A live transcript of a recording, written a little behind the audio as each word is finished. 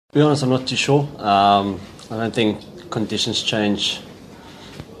To be honest, I'm not too sure. I don't think conditions change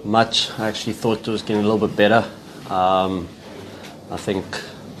much. I actually thought it was getting a little bit better. I think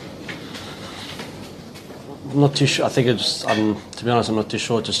I'm not too sure. I think it's. To be honest, I'm not too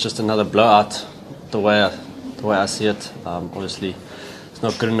sure. It's just another blowout. The way I see it. Obviously, it's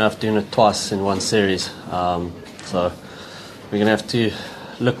not good enough doing it twice in one series. So we're gonna have to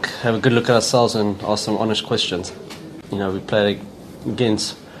have a good look at ourselves and ask some honest questions. You know, we played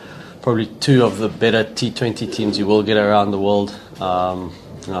against probably two of the better T20 teams you will get around the world. And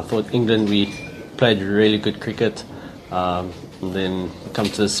I thought England, we played really good cricket. And then come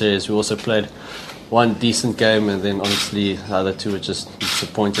to the series, we also played one decent game, and then honestly the other two were just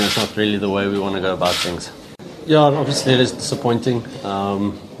disappointing. It's not really the way we want to go about things. Yeah, obviously it is disappointing,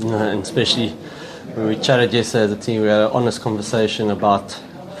 and especially when we chatted yesterday as a team, we had an honest conversation about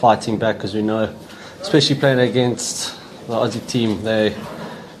fighting back, because we know, especially playing against the Aussie team, they're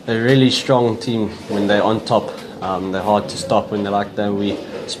a really strong team when they're on top. They're hard to stop when they're like that. We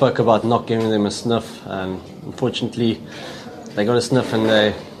spoke about not giving them a sniff, and unfortunately they got a sniff and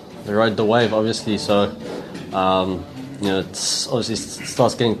they rode the wave, obviously. So it's obviously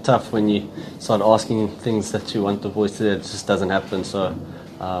starts getting tough when you start asking things that you want the boys to do. It just doesn't happen. So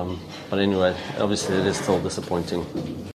but anyway, obviously it is still disappointing.